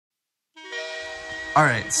All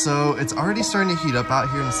right, so it's already starting to heat up out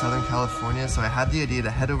here in Southern California, so I had the idea to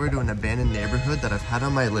head over to an abandoned neighborhood that I've had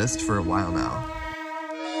on my list for a while now.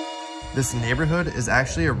 This neighborhood is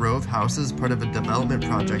actually a row of houses, part of a development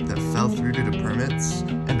project that fell through due to permits.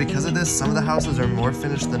 And because of this, some of the houses are more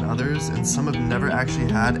finished than others, and some have never actually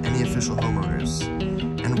had any official homeowners.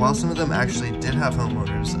 And while some of them actually did have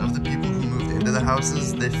homeowners, of the people who moved into the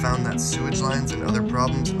houses, they found that sewage lines and other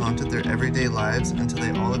problems haunted their everyday lives until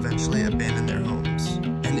they all eventually abandoned their homes.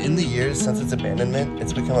 And in the years since its abandonment,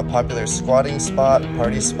 it's become a popular squatting spot,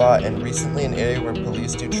 party spot, and recently an area where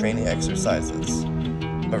police do training exercises.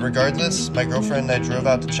 But regardless, my girlfriend and I drove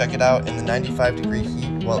out to check it out in the 95-degree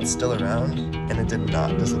heat while it's still around, and it did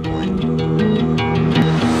not disappoint.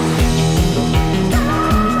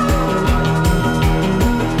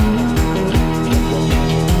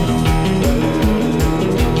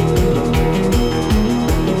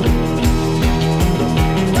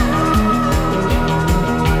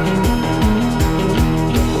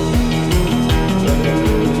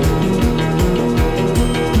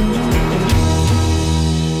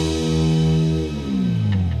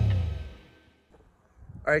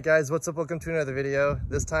 Alright guys, what's up? Welcome to another video.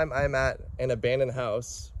 This time I'm at an abandoned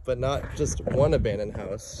house, but not just one abandoned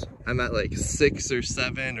house. I'm at like 6 or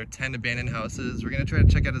 7 or 10 abandoned houses. We're gonna try to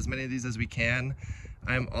check out as many of these as we can.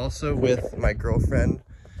 I'm also with my girlfriend.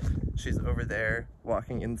 She's over there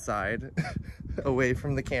walking inside away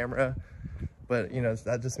from the camera. But you know,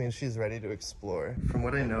 that just means she's ready to explore. From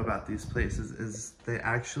what I know about these places is they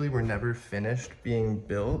actually were never finished being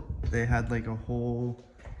built. They had like a whole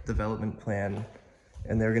development plan,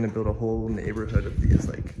 and they're gonna build a whole neighborhood of these,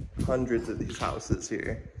 like hundreds of these houses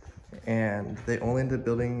here. And they only ended up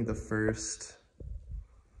building the first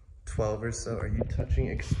 12 or so. Are you touching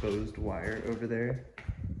exposed wire over there?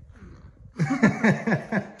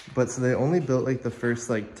 But so they only built like the first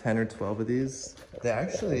like 10 or 12 of these. They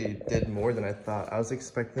actually did more than I thought. I was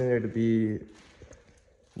expecting there to be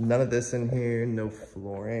none of this in here, no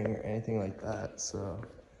flooring or anything like that, so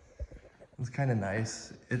it's kind of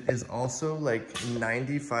nice. It is also like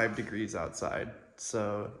 95 degrees outside,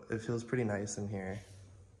 so it feels pretty nice in here.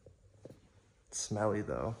 It's smelly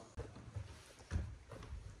though.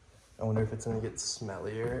 I wonder if it's gonna get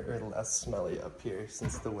smellier or less smelly up here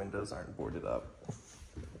since the windows aren't boarded up.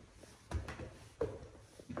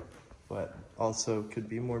 But also could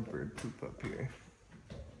be more bird poop up here.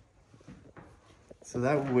 So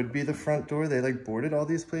that would be the front door. They like boarded all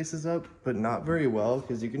these places up, but not very well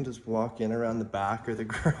because you can just walk in around the back or the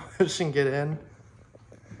garage and get in.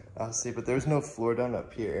 See, but there's no floor down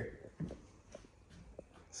up here.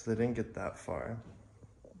 So they didn't get that far.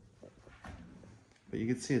 But you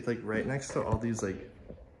can see it's like right next to all these like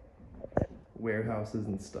warehouses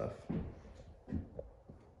and stuff.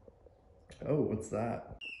 Oh, what's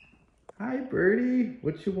that? Hi, birdie.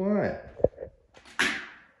 What you want?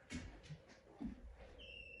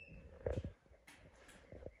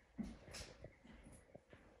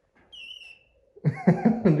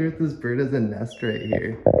 I wonder if this bird has a nest right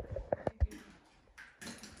here.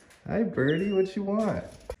 Hi, birdie. What you want?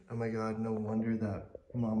 Oh my god, no wonder that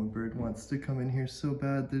mama bird wants to come in here so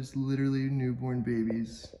bad. There's literally newborn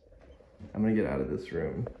babies. I'm gonna get out of this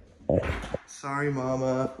room. Sorry,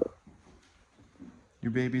 mama.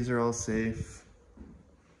 Your babies are all safe.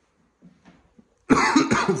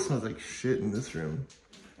 It smells like shit in this room.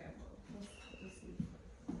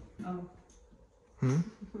 Oh. Hmm?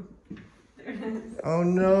 Oh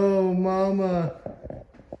no, mama.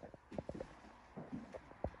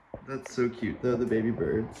 That's so cute though, the baby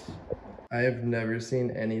birds. I have never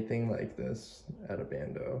seen anything like this at a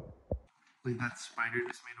bando. Like that spider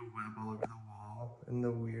just made a web all over the wall in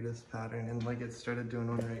the weirdest pattern, and like it started doing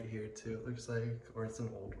one right here too, it looks like, or it's an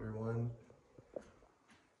older one.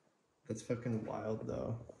 That's fucking wild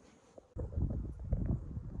though.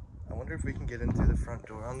 I wonder if we can get in through the front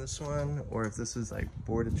door on this one, or if this is like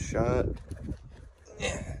boarded shut.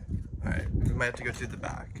 Yeah. Alright, we might have to go through the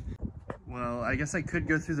back. Well, I guess I could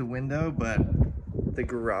go through the window, but the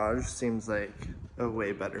garage seems like a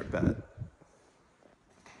way better bet.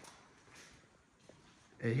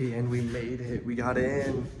 Hey, and we made it. We got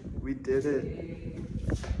in. We did it.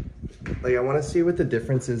 Like, I want to see what the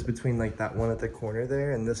difference is between like that one at the corner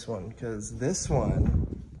there and this one, because this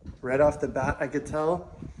one, right off the bat, I could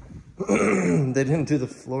tell they didn't do the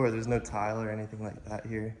floor. There's no tile or anything like that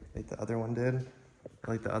here, like the other one did,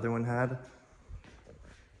 like the other one had.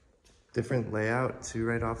 Different layout too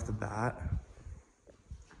right off the bat.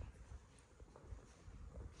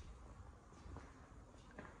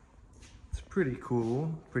 It's pretty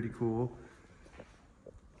cool, pretty cool.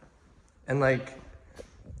 And like,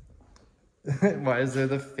 Why is there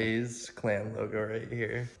the FaZe clan logo right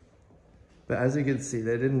here? But as you can see,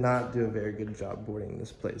 they did not do a very good job boarding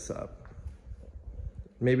this place up.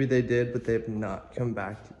 Maybe they did, but they have not come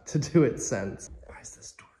back to do it since. Why is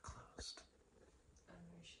this door closed?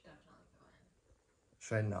 You should definitely go in.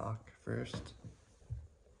 Should I knock first?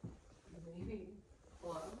 Maybe.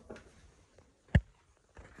 Hello?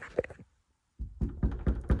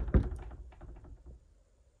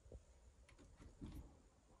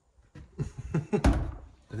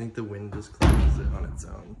 I think the wind just closes it on its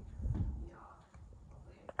own.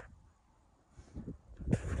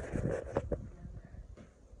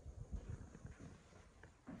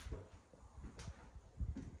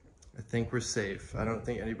 I think we're safe. I don't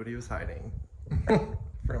think anybody was hiding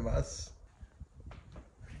from us.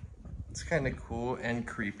 It's kind of cool and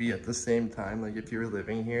creepy at the same time. Like if you were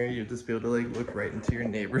living here, you'd just be able to like look right into your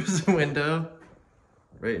neighbor's window,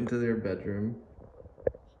 right into their bedroom.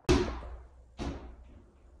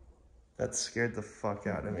 That scared the fuck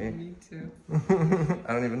out of me. Me too.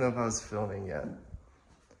 I don't even know if I was filming yet,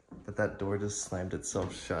 but that door just slammed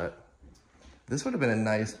itself shut. This would have been a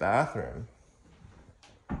nice bathroom.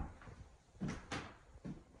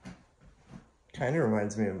 Kind of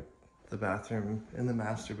reminds me of the bathroom in the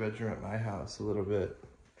master bedroom at my house a little bit.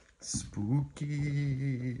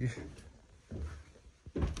 Spooky.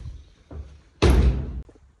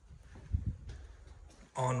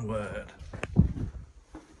 Onward.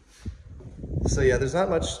 So yeah, there's not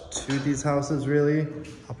much to these houses really.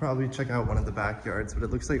 I'll probably check out one of the backyards, but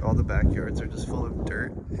it looks like all the backyards are just full of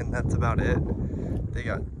dirt and that's about it. They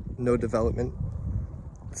got no development.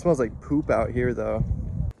 It smells like poop out here though.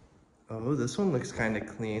 Oh, this one looks kind of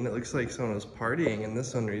clean. It looks like someone was partying in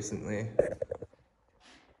this one recently.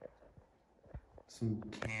 Some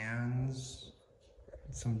cans,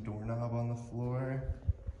 some doorknob on the floor.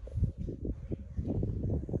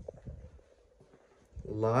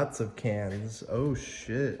 Lots of cans. Oh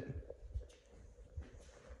shit.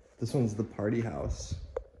 This one's the party house.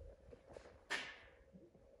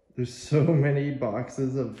 There's so many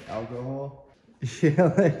boxes of alcohol.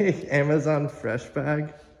 Yeah, like Amazon fresh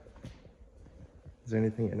bag. Is there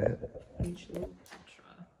anything in it?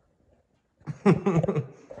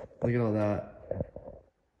 Look at all that.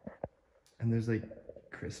 And there's like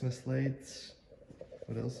Christmas lights.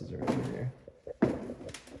 What else is there over here?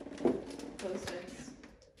 Glow sticks.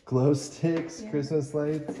 Glow sticks, Yeah. Christmas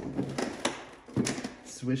lights.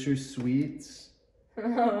 Swisher sweets.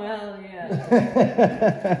 Oh, hell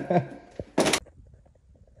yeah.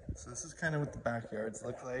 So this is kind of what the backyards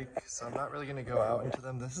look like. So I'm not really gonna go out into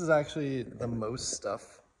them. This is actually the most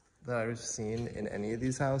stuff that I've seen in any of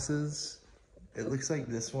these houses. It looks like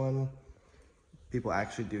this one, people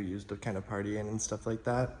actually do use to kind of party in and stuff like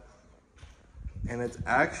that. And it's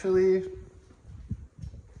actually,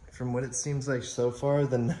 from what it seems like so far,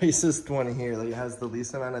 the nicest one here. Like it has the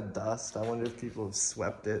least amount of dust. I wonder if people have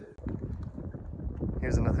swept it.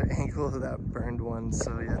 Here's another angle of that burned one.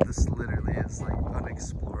 So yeah, this literally is like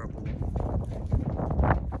unexplorable.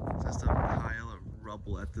 Just a pile of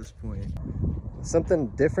rubble at this point. Something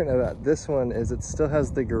different about this one is it still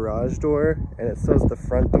has the garage door and it still has the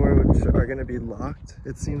front door, which are gonna be locked,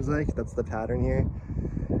 it seems like. That's the pattern here.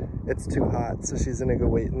 It's too hot, so she's gonna go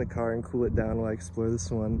wait in the car and cool it down while I explore this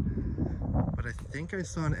one. But I think I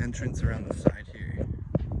saw an entrance around the side here.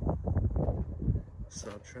 So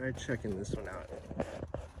I'll try checking this one out.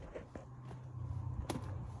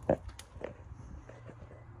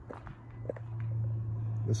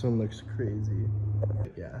 This one looks crazy.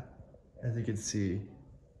 Yeah, as you can see,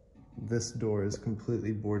 this door is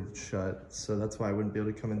completely boarded shut, so that's why I wouldn't be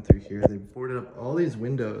able to come in through here. They boarded up all these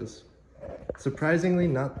windows. Surprisingly,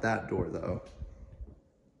 not that door though.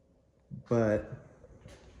 But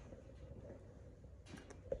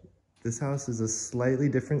this house is a slightly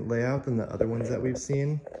different layout than the other ones that we've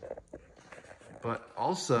seen. But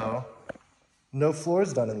also, no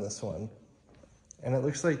floors done in this one. And it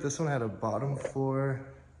looks like this one had a bottom floor,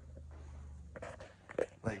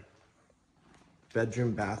 like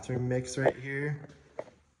bedroom bathroom mix right here,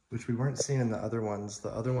 which we weren't seeing in the other ones. The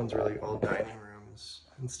other ones were like all dining rooms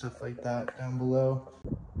and stuff like that down below.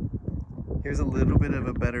 Here's a little bit of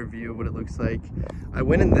a better view of what it looks like. I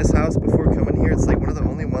went in this house before coming here. It's like one of the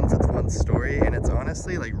only ones that's one story, and it's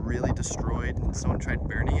honestly like really destroyed and someone tried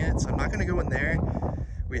burning it. So I'm not gonna go in there.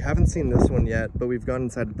 We haven't seen this one yet, but we've gone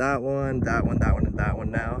inside that one, that one, that one, and that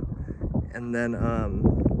one now. And then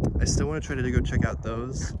I still wanna try to go check out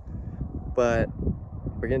those, but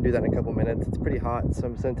we're gonna do that in a couple minutes. It's pretty hot, so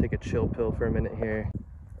I'm just gonna take a chill pill for a minute here.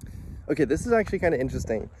 Okay, this is actually kind of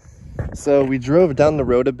interesting. So we drove down the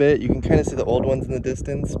road a bit. You can kind of see the old ones in the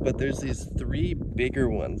distance, but there's these 3 bigger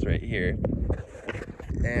ones right here.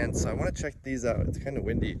 And so I want to check these out. It's kind of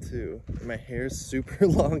windy too. My hair's super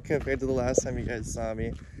long compared to the last time you guys saw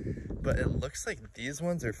me. But it looks like these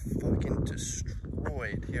ones are fucking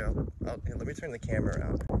destroyed. Here, here, let me turn the camera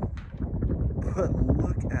around. But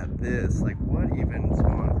look at this. Like, what even is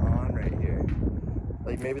going on right here?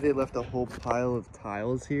 Like, maybe they left a whole pile of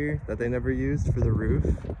tiles here that they never used for the roof.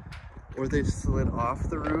 Or they slid off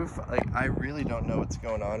the roof. Like, I really don't know what's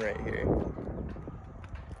going on right here.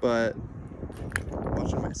 But I'm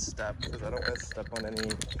watching my step because I don't want to step on any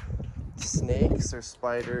snakes or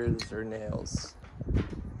spiders or nails.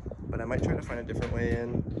 But I might try to find a different way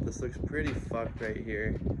in. This looks pretty fucked right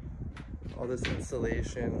here. All this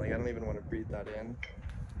insulation, like I don't even want to breathe that in.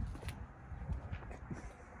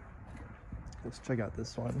 Let's check out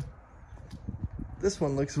this one. This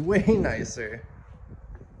one looks way nicer.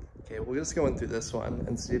 Okay, we'll just go in through this one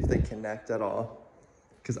and see if they connect at all.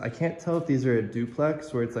 Because I can't tell if these are a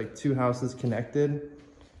duplex where it's like 2 houses connected,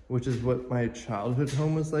 which is what my childhood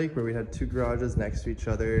home was like, where we had 2 garages next to each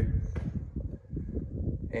other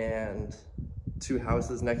and 2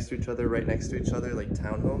 houses next to each other, right next to each other, like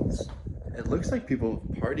townhomes. It looks like people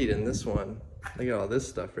partied in this one. Look at all this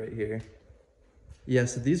stuff right here. Yeah,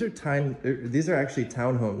 so these are actually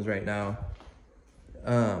townhomes right now.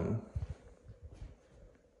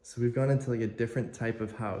 So we've gone into like a different type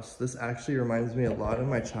of house. This actually reminds me a lot of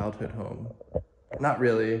my childhood home. Not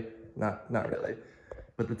really, not really.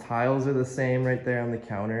 But the tiles are the same right there on the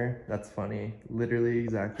counter. That's funny. Literally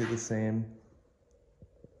exactly the same.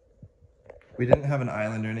 We didn't have an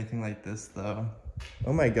island or anything like this though.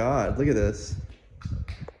 Oh my God, look at this.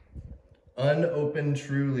 Unopened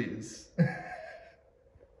Trulies.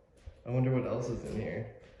 I wonder what else is in here.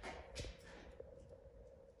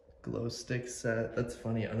 Glow stick set. That's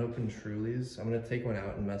funny. Unopened Trulies. I'm gonna take one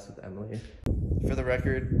out and mess with Emily. For the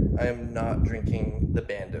record, I am not drinking the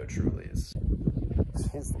Bando Trulies.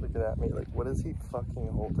 She's looking at me like, what is he fucking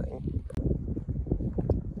holding?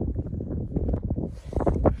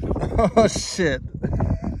 Oh shit.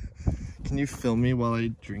 Can you film me while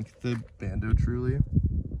I drink the Bando Truly?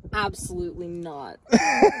 Absolutely not.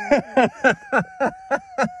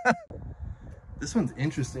 This one's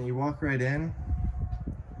interesting. You walk right in.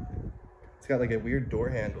 It's got like a weird door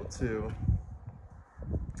handle too.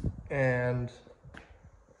 And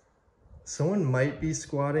someone might be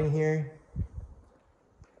squatting here.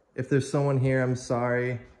 If there's someone here, I'm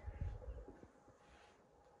sorry.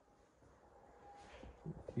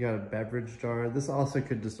 You got a beverage jar. This also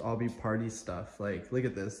could just all be party stuff. Like, look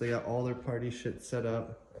at this. They got all their party shit set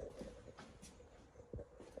up.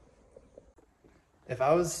 If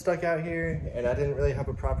I was stuck out here and I didn't really have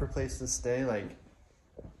a proper place to stay, like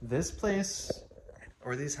this place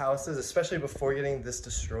or these houses, especially before getting this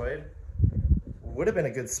destroyed, would have been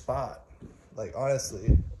a good spot. Like,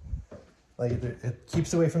 honestly, like it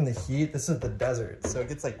keeps away from the heat. This is the desert, so it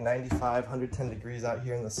gets like 95, 110 degrees out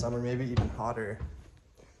here in the summer, maybe even hotter.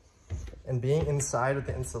 And being inside with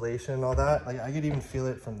the insulation and all that, like I could even feel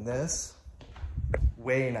it from this.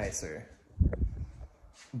 Way nicer.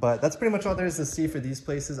 But that's pretty much all there is to see for these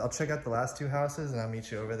places. I'll check out the last 2 houses and I'll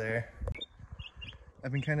meet you over there.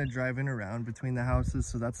 I've been kind of driving around between the houses,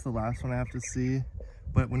 so that's the last one I have to see.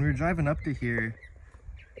 But when we were driving up to here,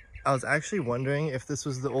 I was actually wondering if this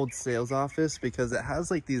was the old sales office, because it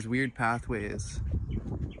has like these weird pathways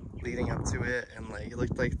leading up to it, and like it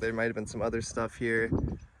looked like there might have been some other stuff here.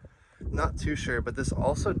 Not too sure, but this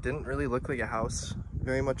also didn't really look like a house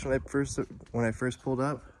very much when I first pulled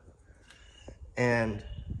up. And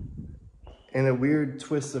in a weird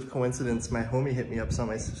twist of coincidence, my homie hit me up on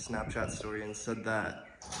my Snapchat story and said that,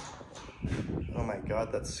 oh my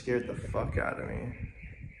God, that scared the fuck out of me.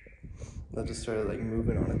 That just started like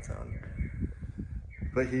moving on its own.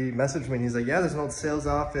 But he messaged me and he's like, yeah, there's an old sales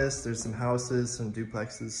office, there's some houses, some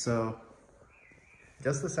duplexes. So I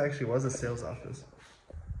guess this actually was a sales office.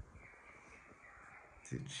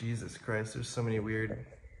 Dude, Jesus Christ, there's so many weird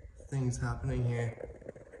things happening here.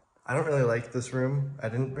 I don't really like this room. I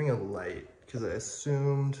didn't bring a light because I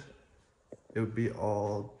assumed it would be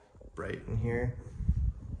all bright in here.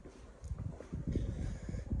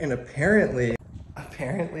 And apparently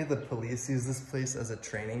the police use this place as a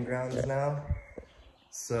training ground now.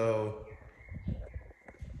 So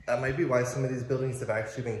that might be why some of these buildings have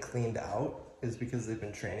actually been cleaned out, is because they've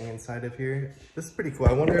been training inside of here. This is pretty cool.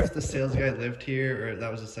 I wonder if the sales guy lived here or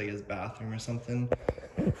that was just like his bathroom or something.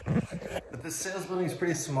 But this sales building is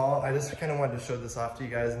pretty small. I just kind of wanted to show this off to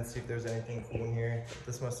you guys and see if there's anything cool in here.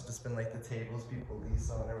 This must have just been like the tables people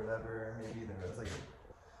lease on or whatever. Maybe there was like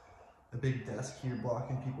a big desk here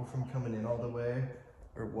blocking people from coming in all the way,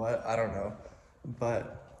 or what, I don't know.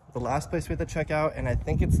 But the last place we have to check out, and I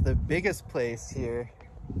think it's the biggest place here,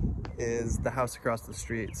 is the house across the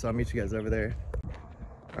street. So I'll meet you guys over there.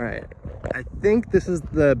 All right, I think this is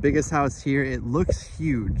the biggest house here. It looks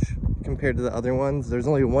huge compared to the other ones. There's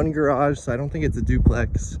only one garage, so I don't think it's a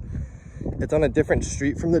duplex. It's on a different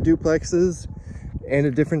street from the duplexes and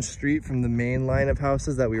a different street from the main line of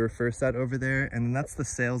houses that we were first at over there. And then that's the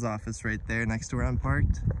sales office right there next to where I'm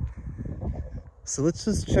parked. So let's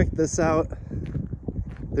just check this out.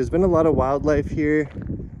 There's been a lot of wildlife here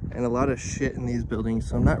and a lot of shit in these buildings,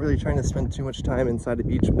 so I'm not really trying to spend too much time inside of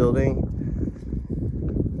each building.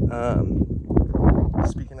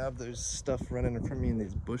 Speaking of, there's stuff running in front of me in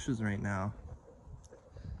these bushes right now.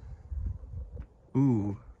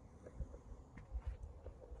 Ooh.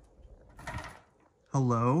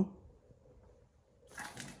 Hello?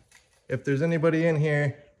 If there's anybody in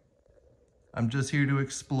here, I'm just here to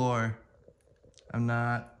explore. I'm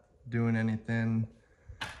not doing anything.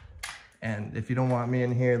 And if you don't want me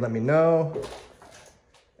in here, let me know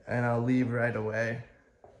and I'll leave right away.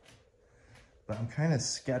 But I'm kind of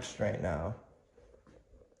sketched right now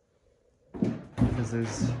because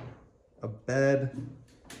there's a bed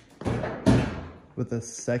with a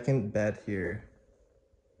second bed here.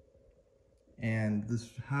 And this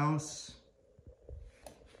house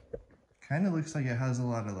kind of looks like it has a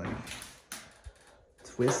lot of like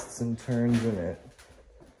twists and turns in it.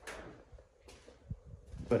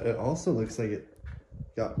 But it also looks like it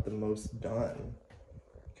got the most done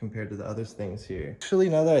compared to the other things here. Actually,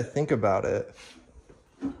 now that I think about it,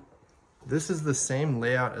 this is the same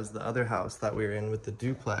layout as the other house that we were in with the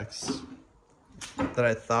duplex that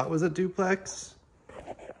I thought was a duplex.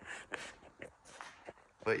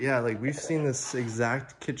 But yeah, like we've seen this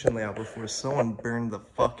exact kitchen layout before. Someone burned the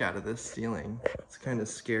fuck out of this ceiling. It's kind of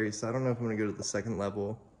scary, so I don't know if I'm gonna go to the second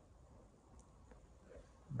level.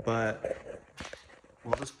 But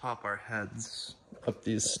we'll just pop our heads up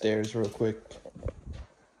these stairs real quick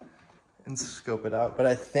and scope it out. But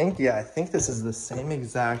I think, yeah, I think this is the same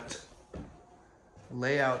exact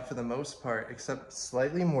layout for the most part, except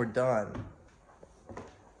slightly more done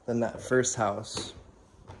than that first house.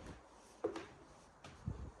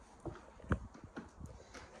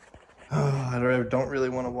 I don't really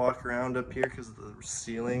want to walk around up here because the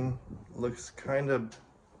ceiling looks kind of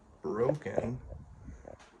broken.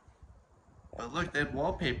 But look, they had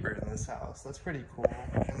wallpaper in this house. That's pretty cool.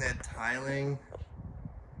 And they had tiling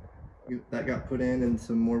that got put in and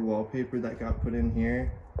some more wallpaper that got put in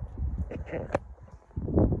here.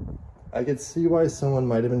 I could see why someone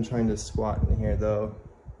might have been trying to squat in here though.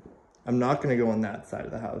 I'm not gonna go on that side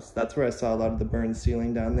of the house. That's where I saw a lot of the burned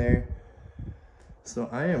ceiling down there. So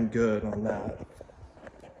I am good on that.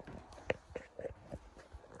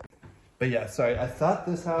 But yeah, sorry, I thought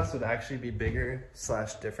this house would actually be bigger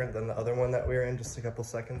 / different than the other one that we were in just a couple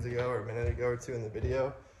seconds ago or a minute ago or two in the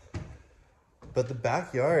video. But the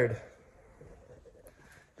backyard,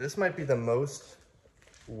 this might be the most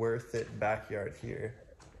worth it backyard here.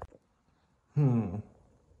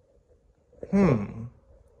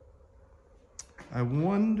 I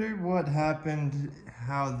wonder what happened,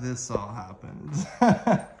 how this all happened.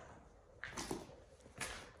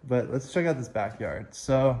 But let's check out this backyard.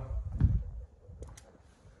 So,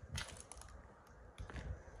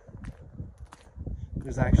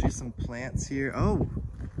 there's actually some plants here. Oh,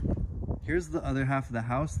 here's the other half of the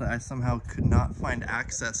house that I somehow could not find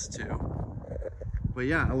access to. But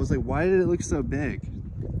yeah, I was like, why did it look so big?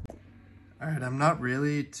 All right, I'm not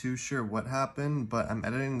really too sure what happened, but I'm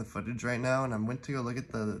editing the footage right now and I went to go look at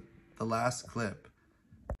the last clip.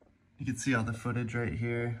 You can see all the footage right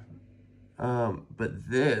here. But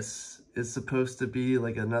this is supposed to be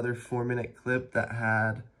like another 4-minute clip that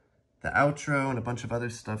had the outro and a bunch of other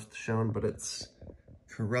stuff shown, but it's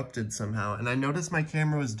corrupted somehow. And I noticed my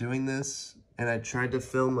camera was doing this and I tried to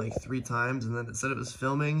film like 3 times and then it said it was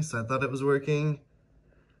filming, so I thought it was working.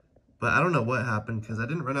 But I don't know what happened because I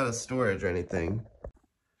didn't run out of storage or anything.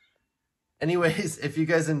 Anyways, if you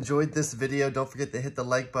guys enjoyed this video, don't forget to hit the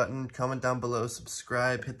like button, comment down below,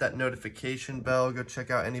 subscribe, hit that notification bell, go check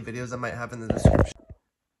out any videos I might have in the description.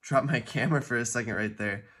 Drop my camera for a second right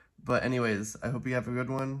there. But anyways, I hope you have a good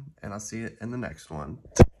one, and I'll see you in the next one.